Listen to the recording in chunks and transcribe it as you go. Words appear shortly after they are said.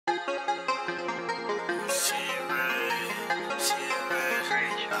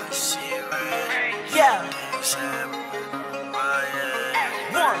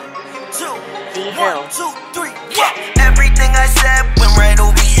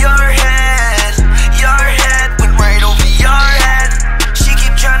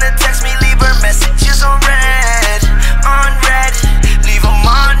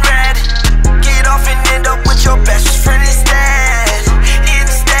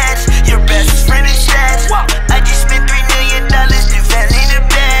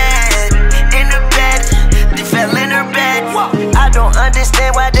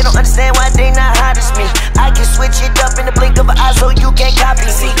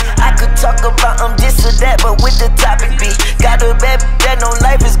that, but with the topic B. Got a bad that know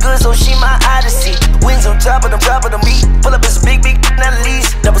life is good, so she my odyssey. Wings on top of the beat. Pull up this big, not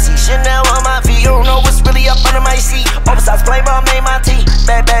least. Double C Chanel on my feet. You don't know what's really up under my seat. Oversized play ball made my tea.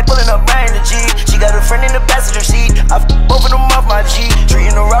 Bad, pulling up right in the G. She got a friend in the passenger seat. I both of them off my G.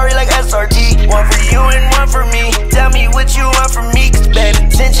 Treating a Rari like SRT. One for you and one for me. Tell me what you want from me, cause bad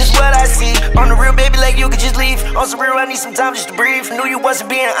intentions what I see. On the real, baby, like you could just leave. On some real, I need some time just to breathe. Knew you wasn't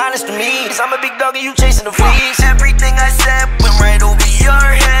being honest with me, cause I'm a big dog and you chasing the fleas. Everything I said went right over your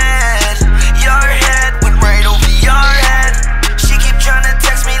head. Your head went right over your head. She keep trying to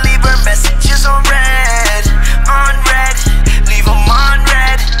text me, leave her messages on red. On red, leave them on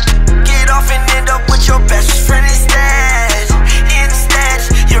red. Get off and end up with your best friend instead.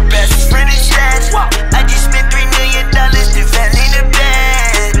 Your best friend instead. I just spent $3 million, they fell in the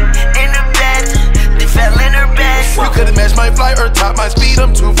bed. In the bed, they fell in her bed. You couldn't match my flight or top my speed,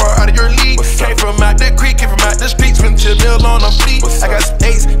 I'm too far out of your league. Came from out the creek, came from out the streets, spent $2 million on a fleet. I got some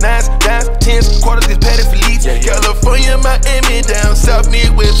 8s, 9s, 9s, 10s, quarters, these petty for leads. California, Miami, down south,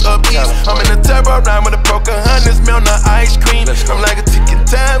 Midwest, up east. I'm in a turbo ride with a Pocahontas, milk, not ice cream. I'm like a ticking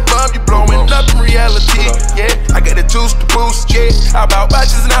time bomb, you blowing up in reality. Yeah, I got the juice to boost, yeah. I bought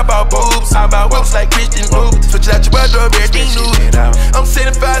watches and I bought boobs. I bought whoops like Christian Loop. Switch out your wardrobe, everything new. I'm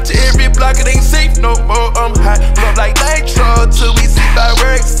setting fire to every block, it ain't safe no more. I'm hot, blow like nitro till we see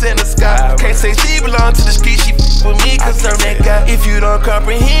fireworks in the sky. Can't say she belong to the street, she with me cause I'm that guy. If you don't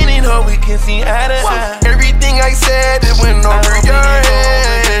comprehend it, ho, we can see eye to eye. Everything I said, it went over your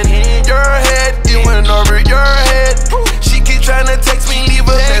head. Your head, it went over your head. She keep trying to take